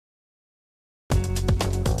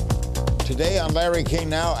Today on Larry King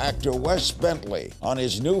Now, actor Wes Bentley on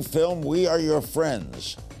his new film, We Are Your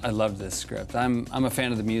Friends. I love this script. I'm a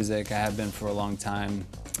fan of the music. I have been for a long time,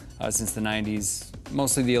 since the 90s.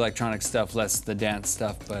 Mostly the electronic stuff, less the dance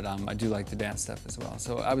stuff, but I do like the dance stuff as well.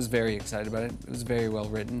 So I was very excited about it. It was very well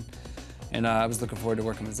written, and I was looking forward to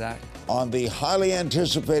working with Zach. On the highly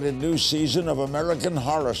anticipated new season of American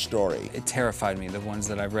Horror Story. It terrified me, the ones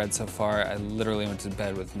that I've read so far. I literally went to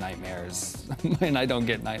bed with nightmares, and I don't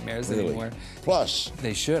get nightmares anymore. Plus,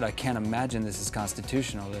 they should. I can't imagine this is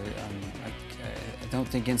constitutional. I don't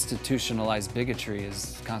think institutionalized bigotry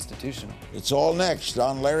is constitutional. It's all next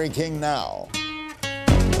on Larry King Now.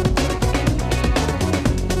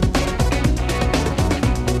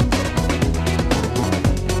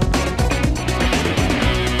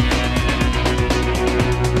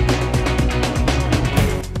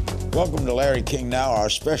 Welcome to Larry King Now. Our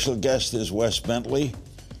special guest is Wes Bentley.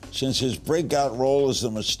 Since his breakout role as the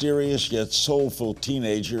mysterious yet soulful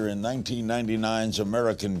teenager in 1999's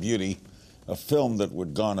American Beauty, a film that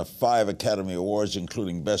would garner 5 Academy Awards,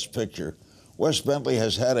 including Best Picture, Wes Bentley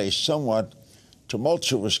has had a somewhat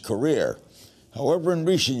tumultuous career. However, in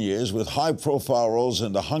recent years, with high-profile roles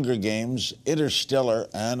in The Hunger Games, Interstellar,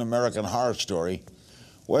 and American Horror Story,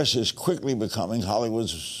 Wes is quickly becoming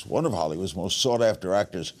one of Hollywood's most sought-after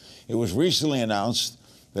actors. It was recently announced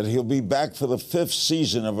that he'll be back for the 5th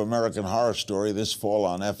season of American Horror Story this fall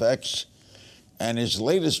on FX, and his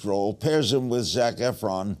latest role pairs him with Zac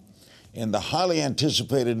Efron in the highly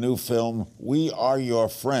anticipated new film, We Are Your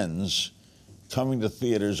Friends, coming to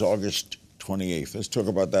theaters August 28th. Let's talk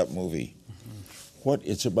about that movie. What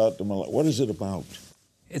is it about?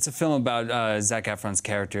 It's a film about Zac Efron's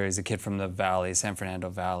character. He's a kid from the Valley, San Fernando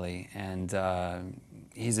Valley, and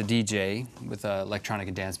he's a DJ with electronic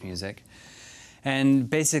and dance music. And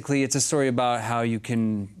basically, it's a story about how you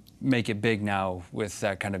can make it big now with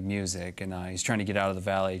that kind of music. And he's trying to get out of the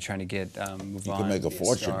Valley, trying to get move on. You can make a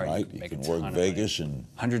fortune, right? You can work Vegas and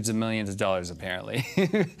hundreds of millions of dollars, apparently.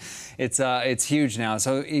 It's huge now.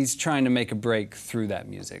 So he's trying to make a break through that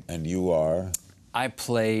music. And you are? I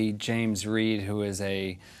play James Reed, who is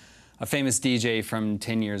a famous DJ from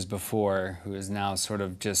 10 years before, who is now sort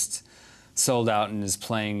of just sold out and is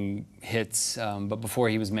playing hits. But before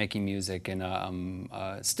he was making music, and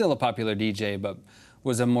still a popular DJ, but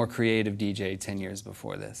was a more creative DJ 10 years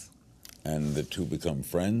before this. And the two become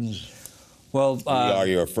friends? Well, We Are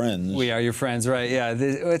Your Friends. We Are Your Friends, right? Yeah,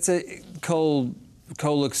 Cole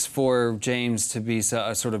looks for James to be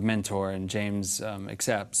a sort of mentor, and James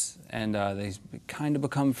accepts. And they kind of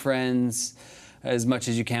become friends as much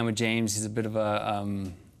as you can with James. He's a bit of a,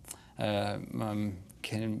 I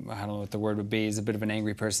don't know what the word would be. He's a bit of an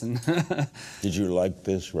angry person. Did you like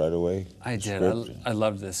this right away? I did. I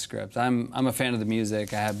loved this script. I'm a fan of the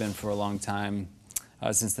music. I have been for a long time,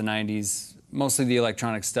 since the 90s. Mostly the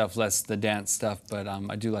electronic stuff, less the dance stuff, but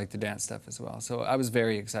I do like the dance stuff as well. So I was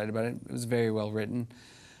very excited about it. It was very well written,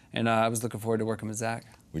 and I was looking forward to working with Zach.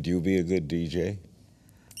 Would you be a good DJ?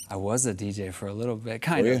 I was a DJ for a little bit,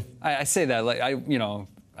 kind of. I say that like I don't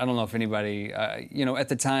know if anybody, at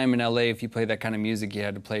the time in LA, if you played that kind of music, you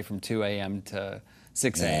had to play from 2 a.m. to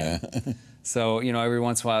 6 a.m. Yeah. So, every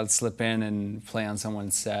once in a while I'd slip in and play on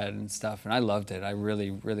someone's set and stuff, and I loved it. I really,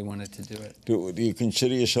 really wanted to do it. Do you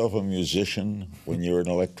consider yourself a musician when you're an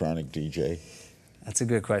electronic DJ? That's a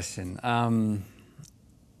good question.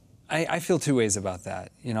 I feel 2 ways about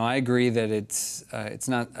that. I agree that it's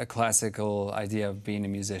not a classical idea of being a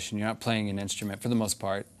musician. You're not playing an instrument for the most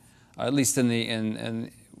part, at least when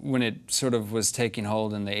it sort of was taking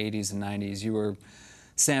hold in the 80s and 90s. You were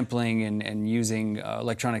sampling and using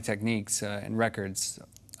electronic techniques in records.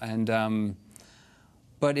 And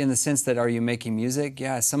but in the sense that, are you making music?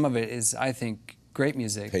 Yeah, some of it is, I think, great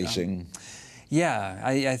music. Pacing. Yeah,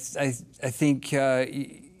 I think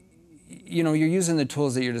you're using the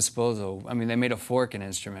tools at your disposal. I mean, they made a fork an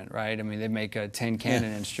instrument, right? I mean, they make a tin can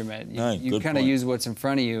an instrument. You kind of use what's in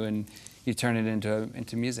front of you, and you turn it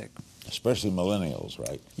into music. Especially millennials,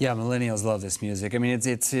 right? Yeah, millennials love this music. I mean,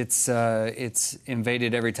 it's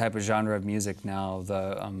invaded every type of genre of music now,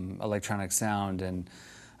 the electronic sound, and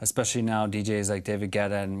especially now DJs like David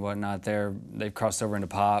Guetta and whatnot, they've crossed over into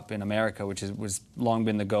pop in America, which was long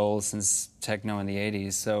been the goal since techno in the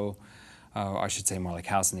 80s. So, I should say more like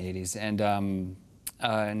house in the 80s, and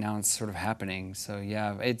now it's sort of happening. So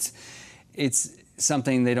yeah, it's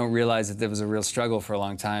something they don't realize that there was a real struggle for a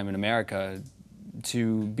long time in America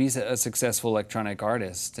to be a successful electronic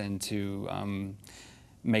artist and to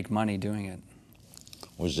make money doing it.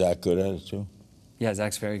 Was Zach good at it too? Yeah,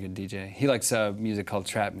 Zach's a very good DJ. He likes music called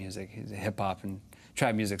trap music. He's hip hop, and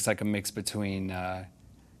trap music's like a mix between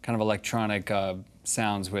kind of electronic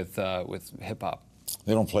sounds with hip hop.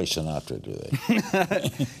 They don't play Sinatra, do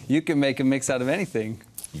they? You can make a mix out of anything.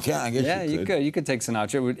 You can, I guess Yeah, you could. You could take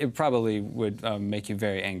Sinatra. It probably would make you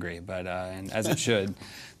very angry, but and as it should.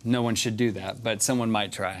 No one should do that, but someone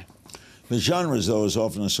might try. The genres, though, is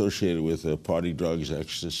often associated with party drugs,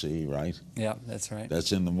 ecstasy, right? Yeah, that's right.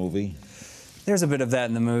 That's in the movie? There's a bit of that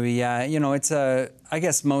in the movie, yeah. You know, it's I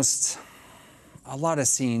guess a lot of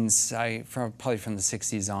scenes, probably from the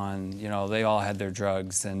 60s on, you know, they all had their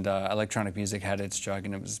drugs, and electronic music had its drug,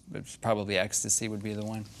 and it was probably ecstasy would be the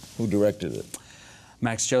one. Who directed it?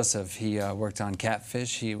 Max Joseph. He worked on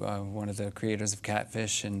Catfish. He one of the creators of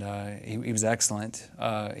Catfish, and he was excellent.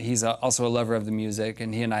 He's also a lover of the music,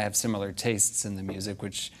 and he and I have similar tastes in the music,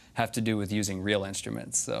 which have to do with using real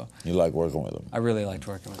instruments. So you like working with him? I really liked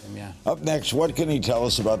working with him, yeah. Up next, what can he tell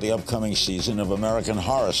us about the upcoming season of American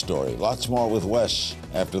Horror Story? Lots more with Wes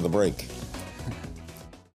after the break.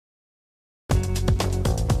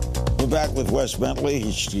 We're back with Wes Bentley.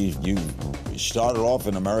 You started off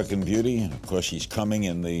in American Beauty. Of course, he's coming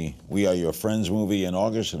in the We Are Your Friends movie in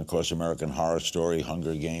August, and of course, American Horror Story,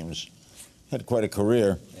 Hunger Games. Had quite a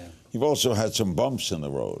career. Yeah. You've also had some bumps in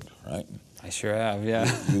the road, right? I sure have,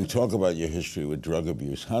 yeah. You talk about your history with drug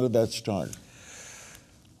abuse. How did that start?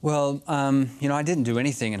 Well, you know, I didn't do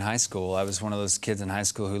anything in high school. I was one of those kids in high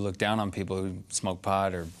school who looked down on people who smoked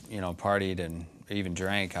pot or, you know, partied and even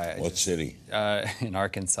drank. What city? In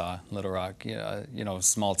Arkansas, Little Rock. You know,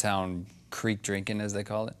 small town creek drinking, as they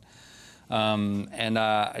call it. And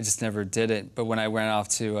I just never did it. But when I went off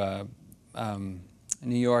to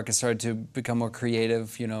New York, I started to become more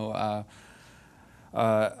creative. You know,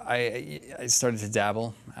 I started to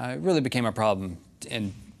dabble. It really became a problem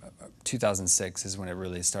in 2006 is when it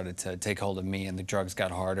really started to take hold of me, and the drugs got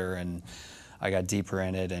harder, and I got deeper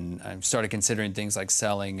in it, and I started considering things like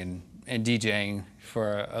selling and DJing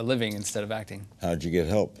for a living instead of acting. How'd you get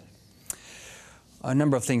help? A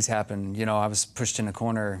number of things happened. You know, I was pushed in a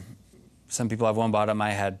corner. Some people have one bottom.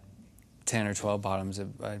 I had 10 or 12 bottoms.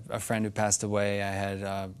 A friend who passed away. I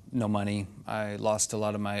had no money. I lost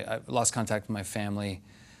I lost contact with my family.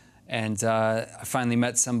 And I finally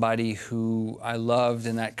met somebody who I loved,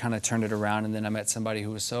 and that kind of turned it around. And then I met somebody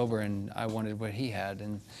who was sober, and I wanted what he had.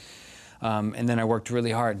 And then I worked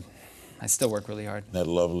really hard. I still work really hard. That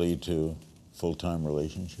love lead to full-time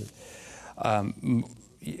relationship?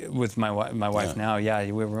 With my wife now,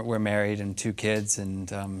 yeah, we're married and 2 kids,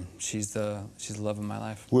 and she's the love of my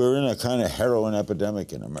life. We're in a kind of heroin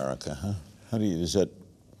epidemic in America, huh?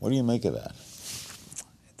 What do you make of that?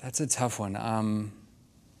 That's a tough one.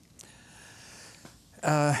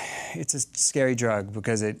 It's a scary drug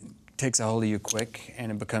because it takes a hold of you quick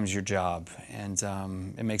and it becomes your job, and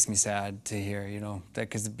it makes me sad to hear, you know,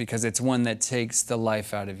 that because it's one that takes the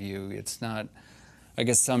life out of you. It's not. I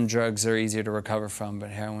guess some drugs are easier to recover from, but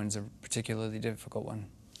heroin's a particularly difficult one.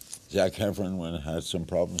 Zac Efron had some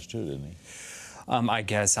problems too, didn't he? I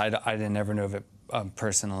guess I never knew of it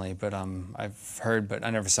personally, but I've heard, but I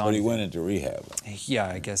never saw. But he went into rehab. Yeah,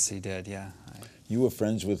 I guess he did. Yeah. You were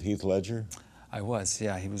friends with Heath Ledger? I was.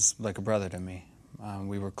 Yeah, he was like a brother to me.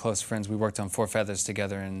 We were close friends. We worked on Four Feathers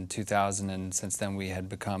together in 2000, and since then we had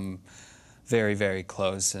become very, very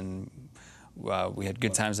close, and we had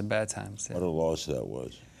good times and bad times. Yeah. What a loss that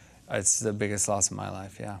was. It's the biggest loss of my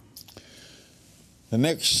life, yeah. The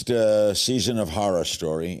next season of Horror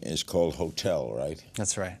Story is called Hotel, right?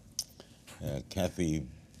 That's right. Kathy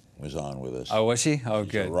was on with us. Oh, was she? Oh,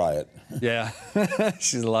 She's good. a riot. Yeah,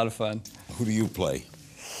 she's a lot of fun. Who do you play?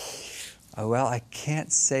 Well, I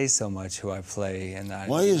can't say so much who I play.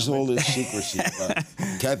 Why is all this secrecy?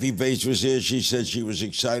 Kathy Bates was here. She said she was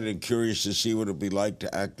excited and curious to see what it would be like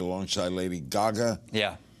to act alongside Lady Gaga.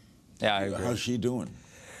 Yeah, I agree. How's she doing?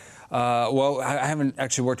 Well, I haven't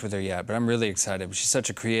actually worked with her yet, but I'm really excited. She's such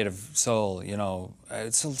a creative soul, you know.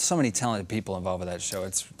 So many talented people involved with that show.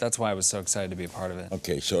 That's why I was so excited to be a part of it.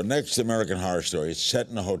 Okay, so next American Horror Story is set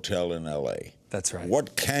in a hotel in L.A. That's right.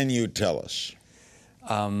 What can you tell us?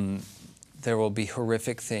 There will be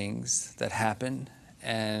horrific things that happen,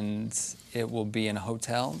 and it will be in a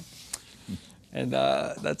hotel, and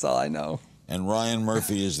that's all I know. And Ryan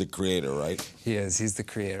Murphy is the creator, right? He is. He's the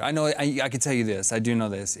creator. I know. I can tell you this. I do know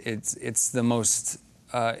this. It's the most.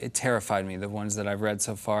 It terrified me. The ones that I've read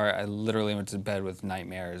so far, I literally went to bed with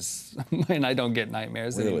nightmares, and I don't get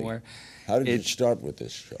nightmares anymore. How did you start with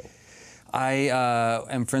this show? I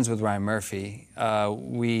am friends with Ryan Murphy.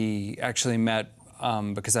 We actually met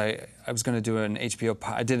because I was going to do an HBO.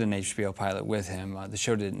 I did an HBO pilot with him. The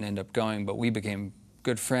show didn't end up going, but we became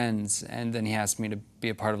good friends, and then he asked me to be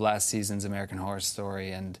a part of last season's American Horror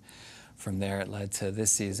Story, and from there it led to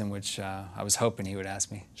this season, which I was hoping he would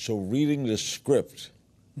ask me. So reading the script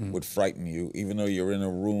would frighten you, even though you're in a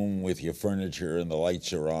room with your furniture and the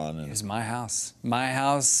lights are on. And It's my house. My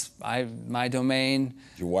house, my domain.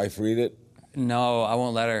 Did your wife read it? No, I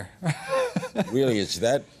won't let her. Really, it's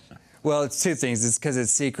that? Well, it's two things. It's because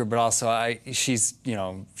it's secret, but also she's,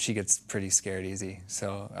 she gets pretty scared easy.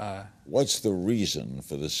 So. What's the reason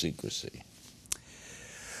for the secrecy?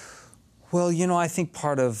 Well, I think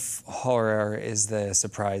part of horror is the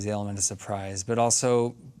surprise, the element of surprise, but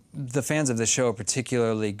also the fans of the show are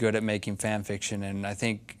particularly good at making fan fiction, and I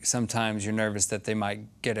think sometimes you're nervous that they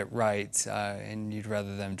might get it right, and you'd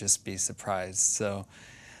rather them just be surprised. So,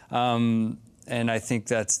 and I think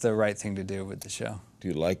that's the right thing to do with the show. Do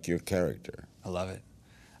you like your character? I love it.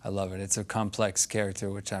 I love it. It's a complex character,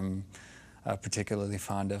 which I'm particularly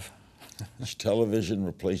fond of. Is television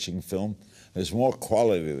replacing film? There's more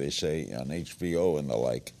quality, they say, on HBO and the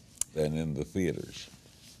like than in the theaters.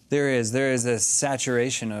 There is a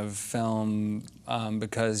saturation of film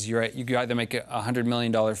because you can either make a $100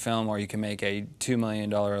 million film or you can make a $2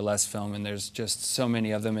 million or less film, and there's just so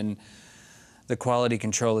many of them, and the quality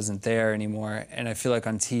control isn't there anymore. And I feel like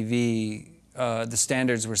on TV, the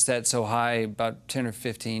standards were set so high about 10 or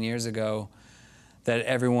 15 years ago that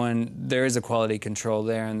there is a quality control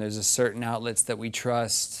there, and there's a certain outlets that we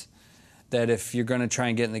trust that if you're going to try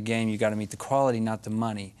and get in the game, you got to meet the quality, not the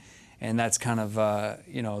money. And that's kind of,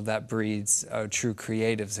 that breeds a true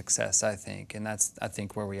creative success, I think. And that's, I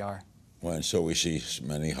think, where we are. Well, and so we see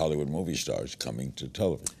many Hollywood movie stars coming to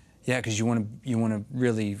television. Yeah, because you want to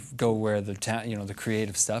really go where the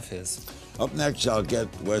creative stuff is. Up next, I'll get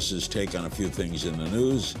Wes's take on a few things in the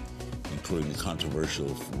news, including the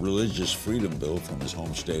controversial religious freedom bill from his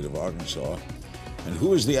home state of Arkansas, and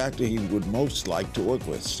who is the actor he would most like to work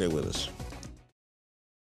with. Stay with us.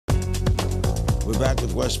 We're back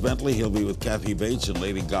with Wes Bentley. He'll be with Kathy Bates and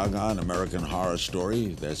Lady Gaga in American Horror Story.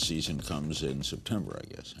 That season comes in September,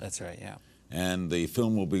 I guess. That's right, yeah. And the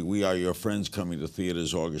film will be We Are Your Friends, coming to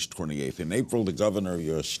theaters August 28th. In April, the governor of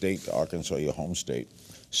your state, Arkansas, your home state,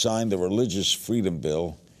 signed the Religious Freedom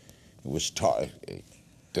Bill. It was the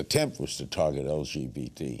attempt was to target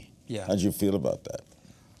LGBT. Yeah. How'd you feel about that?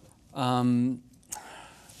 I'm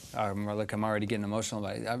already getting emotional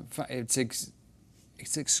about it.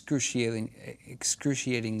 It's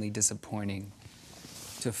excruciatingly disappointing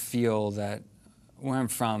to feel that where I'm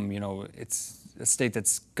from, it's a state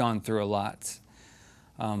that's gone through a lot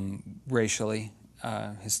racially,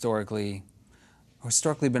 historically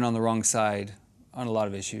been on the wrong side on a lot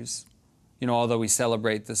of issues. Although we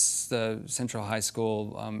celebrate the Central High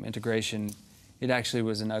School integration, it actually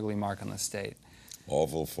was an ugly mark on the state.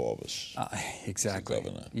 Awful Forbes. Exactly. The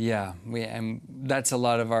governor. Yeah, and that's a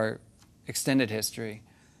lot of our extended history.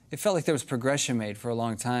 It felt like there was progression made for a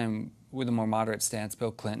long time with a more moderate stance.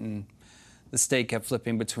 Bill Clinton, the state kept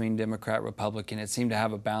flipping between Democrat, Republican. It seemed to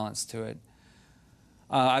have a balance to it.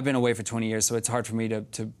 I've been away for 20 years, so it's hard for me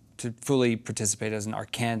to fully participate as an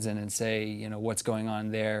Arkansan and say, what's going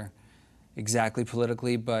on there exactly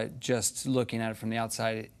politically, but just looking at it from the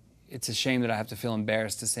outside, it's a shame that I have to feel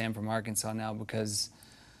embarrassed to say I'm from Arkansas now because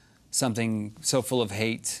something so full of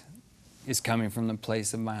hate is coming from the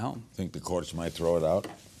place of my home. Think the courts might throw it out?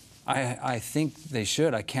 I think they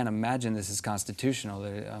should. I can't imagine this is constitutional.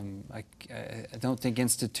 I don't think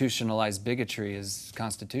institutionalized bigotry is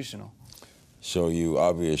constitutional. So you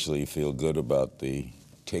obviously feel good about the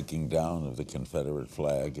taking down of the Confederate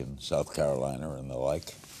flag in South Carolina and the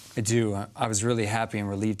like? I do. I was really happy and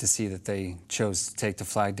relieved to see that they chose to take the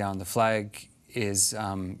flag down. The flag is,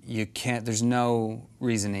 there's no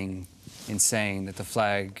reasoning in saying that the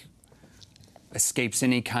flag escapes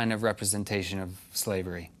any kind of representation of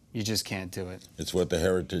slavery. You just can't do it. It's what the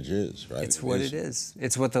heritage is, right? It's what it is.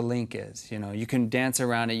 It's what the link is. You can dance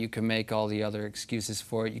around it. You can make all the other excuses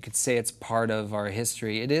for it. You could say it's part of our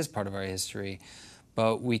history. It is part of our history,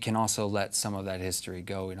 but we can also let some of that history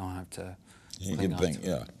go. We don't have to. You can think,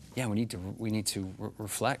 yeah. Yeah, we need to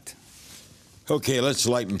reflect. Okay, let's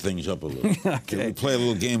lighten things up a little. Okay. Can we play a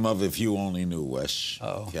little game of If You Only Knew, Wes?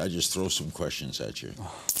 Uh-oh. Okay, I just throw some questions at you.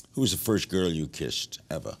 Who was the first girl you kissed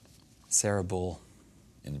ever? Sarah Bull.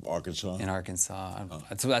 In Arkansas? In Arkansas.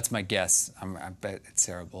 That's my guess. I bet it's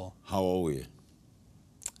Sarah Bull. How old were you?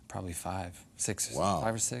 Probably 5, 6. Wow.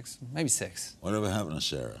 5 or 6, maybe 6. Whatever happened to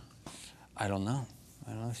Sarah? I don't know.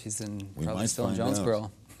 She's We probably might still in find out.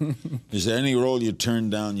 Jonesboro. Is there any role you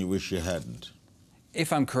turned down you wish you hadn't?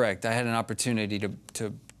 If I'm correct, I had an opportunity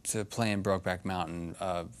to play in Brokeback Mountain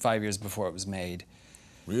 5 years before it was made.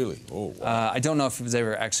 Really? Oh, wow. I don't know if it was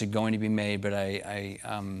ever actually going to be made, but I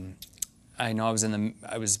know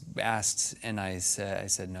I was asked, and I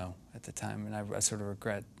said no at the time, and I sort of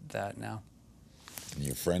regret that now. And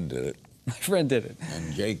your friend did it. My friend did it.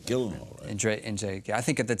 And Jake Gyllenhaal, right? And Jake. Yeah, I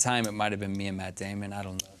think at the time it might have been me and Matt Damon. I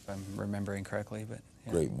don't know if I'm remembering correctly, but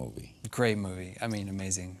yeah. Great movie. Great movie. I mean,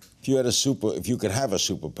 amazing. If you could have a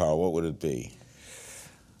superpower, what would it be?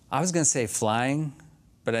 I was gonna say flying,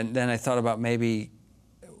 but then I thought about maybe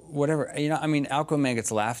whatever. You know, I mean, Aquaman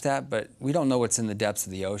gets laughed at, but we don't know what's in the depths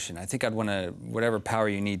of the ocean. I think I'd want to, whatever power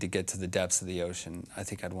you need to get to the depths of the ocean, I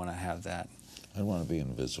think I'd want to have that. I'd want to be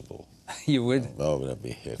invisible. You would? Oh, that'd be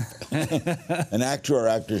a hit. An actor or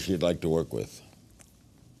actress you'd like to work with?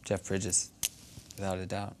 Jeff Bridges, without a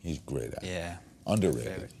doubt. He's a great actor. Yeah.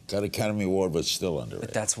 Underrated. Got Academy Award, but still underrated.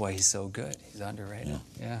 But that's why he's so good. He's underrated.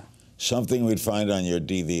 Yeah. Something we'd find on your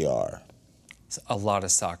DVR? A lot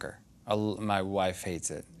of soccer. My wife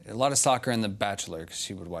hates it. A lot of soccer in The Bachelor, because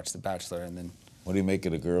she would watch The Bachelor, and then... What do you make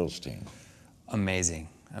of the girls' team? Amazing.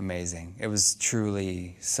 Amazing. It was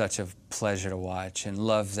truly such a pleasure to watch, and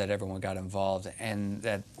love that everyone got involved and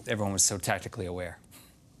that everyone was so tactically aware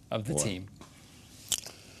of the team.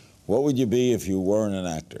 What would you be if you weren't an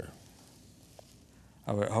actor?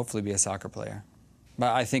 I would hopefully be a soccer player.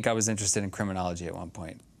 But I think I was interested in criminology at one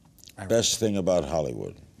point. Best thing about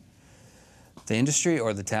Hollywood? The industry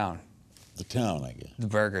or the town? The town, I guess. The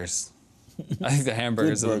burgers. I think the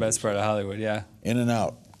hamburgers are the best part of Hollywood, yeah. In and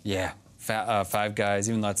Out. Yeah. Five Guys,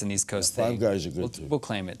 even though it's an East Coast thing. Five Guys are good, too. We'll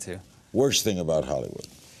claim it, too. Worst thing about Hollywood?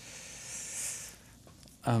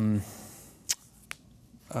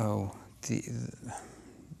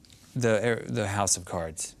 The House of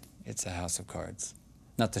Cards. It's a House of Cards.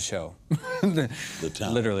 Not the show. The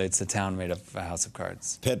town. Literally, it's a town made of a house of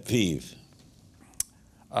cards. Pet peeve?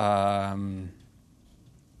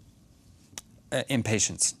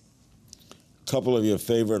 Impatience. Couple of your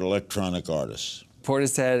favorite electronic artists?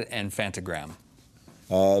 Portishead and Fantagram.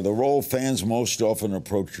 The role fans most often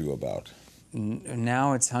approach you about?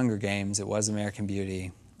 Now it's Hunger Games. It was American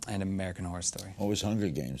Beauty and American Horror Story. What was Hunger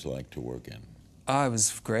Games like to work in? Oh, it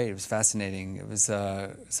was great. It was fascinating. It was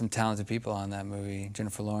some talented people on that movie.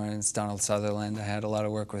 Jennifer Lawrence, Donald Sutherland. I had a lot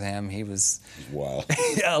of work with him. He's wild.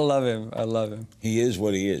 I love him. I love him. He is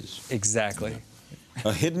what he is. Exactly.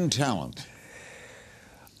 A hidden talent?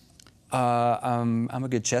 I'm a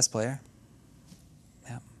good chess player.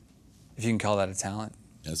 Yeah. If you can call that a talent.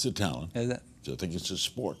 That's a talent. Is it? I think it's a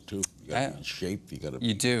sport, too. You got to be in shape.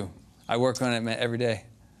 You do. I work on it every day.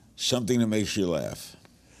 Something that makes you laugh?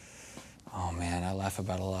 Oh, man, I laugh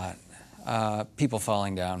about a lot. People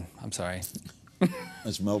falling down. I'm sorry.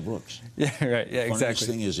 That's Mel Brooks. Yeah, right. Yeah, Funniest exactly.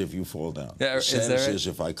 thing is if you fall down. Yeah, the saddest right? is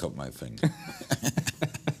if I cut my finger.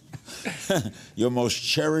 Your most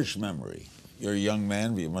cherished memory? You're a young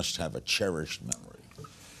man, but you must have a cherished memory.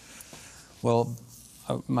 Well,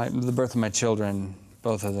 the birth of my children,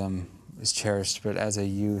 both of them, is cherished. But as a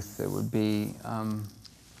youth, it would be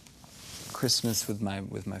Christmas with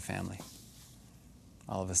my family.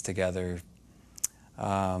 All of us together,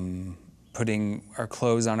 putting our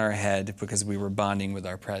clothes on our head because we were bonding with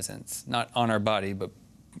our presents. Not on our body, but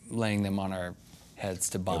laying them on our heads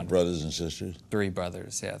to bond. Your brothers and sisters? 3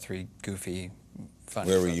 brothers, yeah, 3 goofy, funny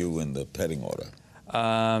Where were brothers. you in the petting order?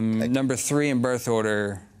 Number 3 in birth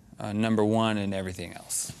order, number 1 in everything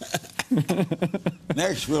else.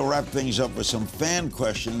 Next, we'll wrap things up with some fan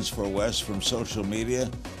questions for Wes from social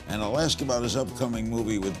media, and I'll ask about his upcoming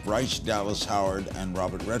movie with Bryce Dallas Howard and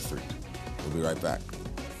Robert Redford. We'll be right back.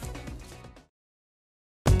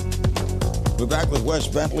 We're back with Wes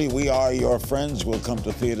Bentley. We Are Your Friends will come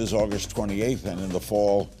to theaters August 28th, and in the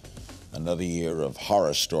fall, another year of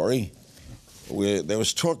horror story. There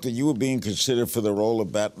was talk that you were being considered for the role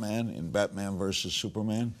of Batman in Batman vs.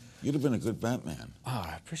 Superman. You'd have been a good Batman. Oh,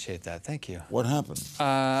 I appreciate that. Thank you. What happened?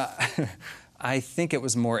 I think it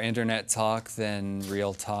was more internet talk than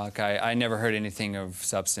real talk. I never heard anything of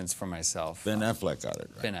substance for myself. Ben Affleck got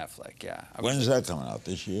it, right? Ben Affleck, yeah. When's that coming out,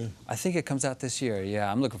 this year? I think it comes out this year,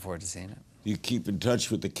 yeah. I'm looking forward to seeing it. Do you keep in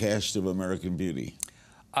touch with the cast of American Beauty?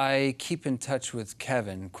 I keep in touch with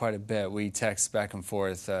Kevin quite a bit. We text back and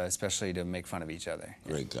forth, especially to make fun of each other.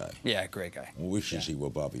 Great guy. Yeah, great guy. Wishes he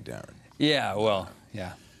were Bobby Darin. Yeah, well,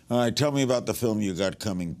 yeah. All right, tell me about the film you got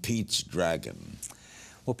coming, Pete's Dragon.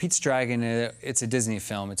 Well, Pete's Dragon, it's a Disney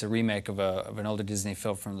film. It's a remake of an older Disney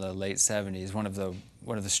film from the late '70s. One of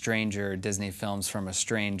the stranger Disney films from a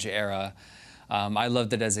strange era. I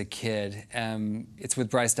loved it as a kid. It's with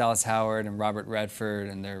Bryce Dallas Howard and Robert Redford,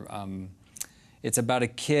 and it's about a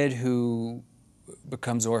kid who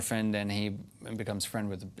becomes orphaned and he becomes friend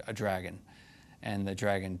with a dragon, and the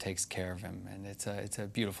dragon takes care of him, and it's a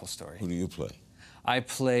beautiful story. Who do you play? I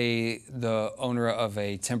play the owner of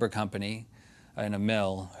a timber company, in a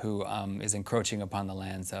mill who is encroaching upon the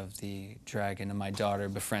lands of the dragon, and my daughter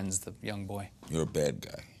befriends the young boy. You're a bad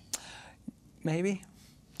guy. Maybe.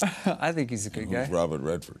 I think he's a good guy. Who's Robert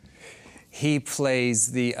Redford? He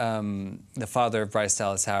plays the father of Bryce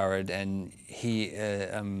Dallas Howard, and he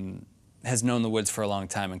has known the woods for a long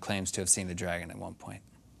time and claims to have seen the dragon at one point.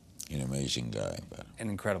 An amazing guy. But An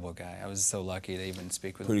incredible guy. I was so lucky to even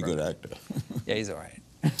speak with him. pretty good actor. Yeah, he's all right.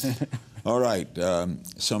 All right,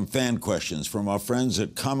 some fan questions from our friends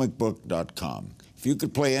at comicbook.com. If you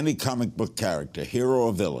could play any comic book character, hero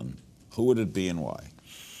or villain, who would it be and why?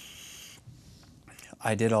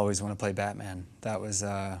 I did always want to play Batman. That was...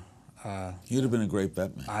 You'd have been a great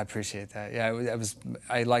Batman. I appreciate that. Yeah,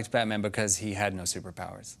 I liked Batman because he had no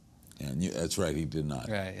superpowers. And that's right, he did not.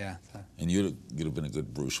 Right, yeah. So, And you'd have been a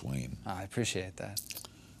good Bruce Wayne. I appreciate that.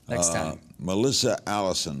 Next time. Melissa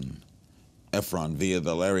Allison Efron via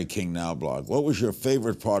the Larry King Now blog. What was your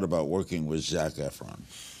favorite part about working with Zac Efron?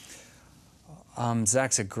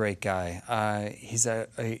 Zach's a great guy.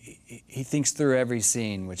 He thinks through every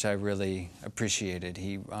scene, which I really appreciated.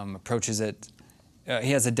 He approaches it. He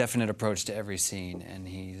has a definite approach to every scene,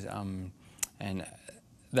 and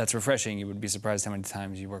that's refreshing. You would be surprised how many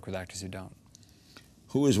times you work with actors who don't.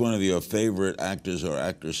 Who is one of your favorite actors or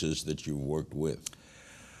actresses that you've worked with?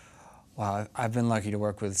 Wow, I've been lucky to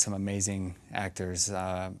work with some amazing actors.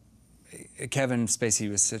 Kevin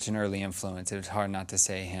Spacey was such an early influence. It was hard not to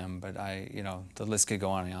say him, but the list could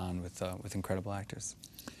go on and on with incredible actors.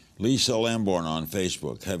 Lisa Lamborn on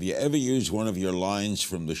Facebook. Have you ever used one of your lines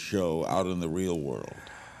from the show out in the real world?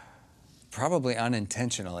 Probably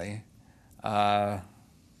unintentionally, but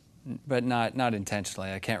not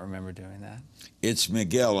intentionally. I can't remember doing that. It's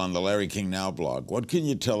Miguel on the Larry King Now blog. What can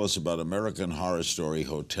you tell us about American Horror Story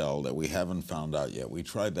Hotel that we haven't found out yet? We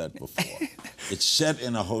tried that before. It's set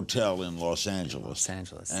in a hotel in Los Angeles. Los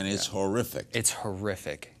Angeles. And it's horrific. It's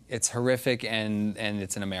horrific. It's horrific, and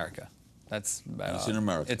it's in America. It's in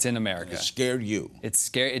America. It's in America. And it scared you. It's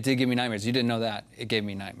scary. It did give me nightmares. You didn't know that. It gave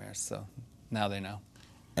me nightmares, so now they know.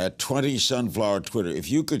 At 20 Sunflower Twitter, if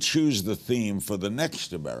you could choose the theme for the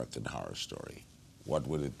next American Horror Story, what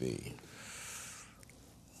would it be?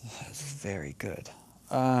 That's very good.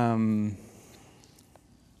 It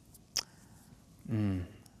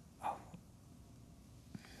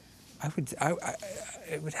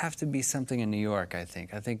would have to be something in New York, I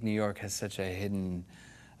think. I think New York has such a hidden,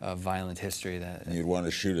 violent history that... You'd want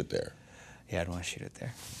to shoot it there. Yeah, I'd want to shoot it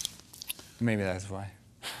there. Maybe that's why.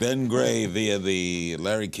 Ben Gray via the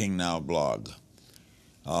Larry King Now blog.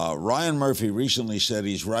 Ryan Murphy recently said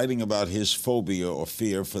he's writing about his phobia or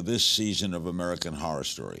fear for this season of American Horror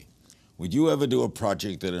Story. Would you ever do a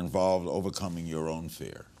project that involved overcoming your own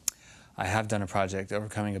fear? I have done a project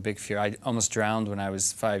overcoming a big fear. I almost drowned when I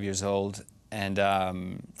was 5 years old, and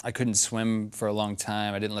I couldn't swim for a long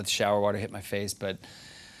time. I didn't let the shower water hit my face, but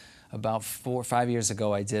about 4 or 5 years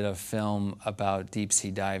ago, I did a film about deep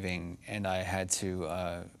sea diving, and I had to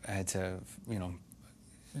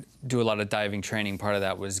do a lot of diving training. Part of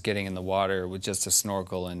that was getting in the water with just a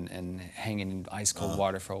snorkel and hanging in ice cold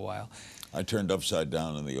water for a while. I turned upside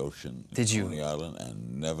down in the ocean Did you? on the island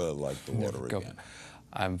and never liked the water again.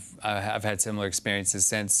 I've had similar experiences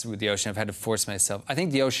since with the ocean. I've had to force myself. I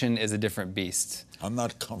think the ocean is a different beast. I'm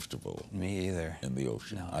not comfortable. Me either. In the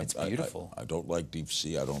ocean. No, it's beautiful. I don't like deep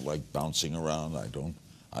sea. I don't like bouncing around.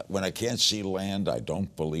 When I can't see land, I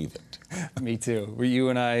don't believe it. Me too. Were you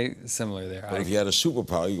and I similar there? But if you had a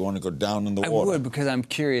superpower, you want to go down in the water. I would, because I'm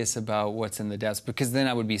curious about what's in the depths, because then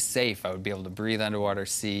I would be safe. I would be able to breathe underwater,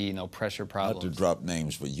 see, no pressure problems. Not to drop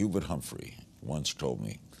names, but Hubert Humphrey once told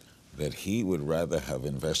me that he would rather have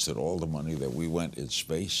invested all the money that we went in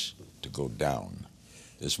space to go down.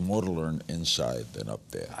 There's more to learn inside than up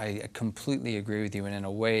there. I completely agree with you, and in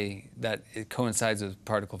a way that it coincides with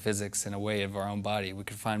particle physics in a way of our own body. We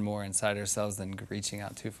could find more inside ourselves than reaching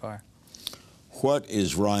out too far. What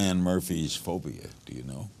is Ryan Murphy's phobia? Do you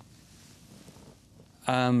know?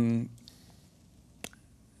 I'm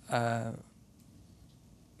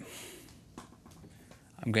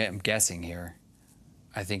guessing here.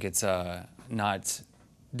 I think it's not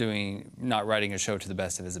writing a show to the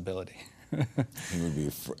best of his ability. He would be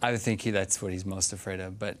I think that's what he's most afraid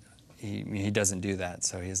of, but he doesn't do that,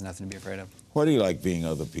 so he has nothing to be afraid of. Why do you like being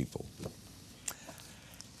other people?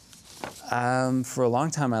 For a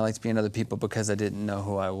long time, I liked being other people because I didn't know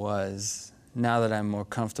who I was. Now that I'm more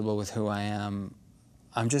comfortable with who I am,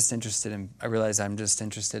 I realize I'm just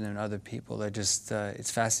interested in other people. They're just,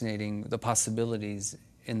 it's fascinating, the possibilities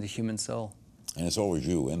in the human soul. And it's always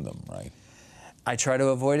you in them, right? I try to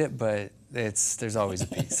avoid it, but there's always a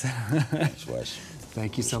piece. Thanks, Wes.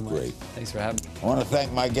 Thank you so much. Great. Thanks for having me. I want to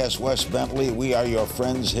thank my guest, Wes Bentley. We Are Your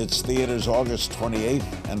Friends hits theaters August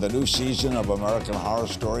 28th, and the new season of American Horror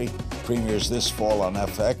Story premieres this fall on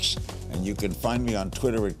FX. And you can find me on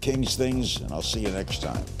Twitter at King's Things, and I'll see you next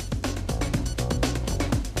time.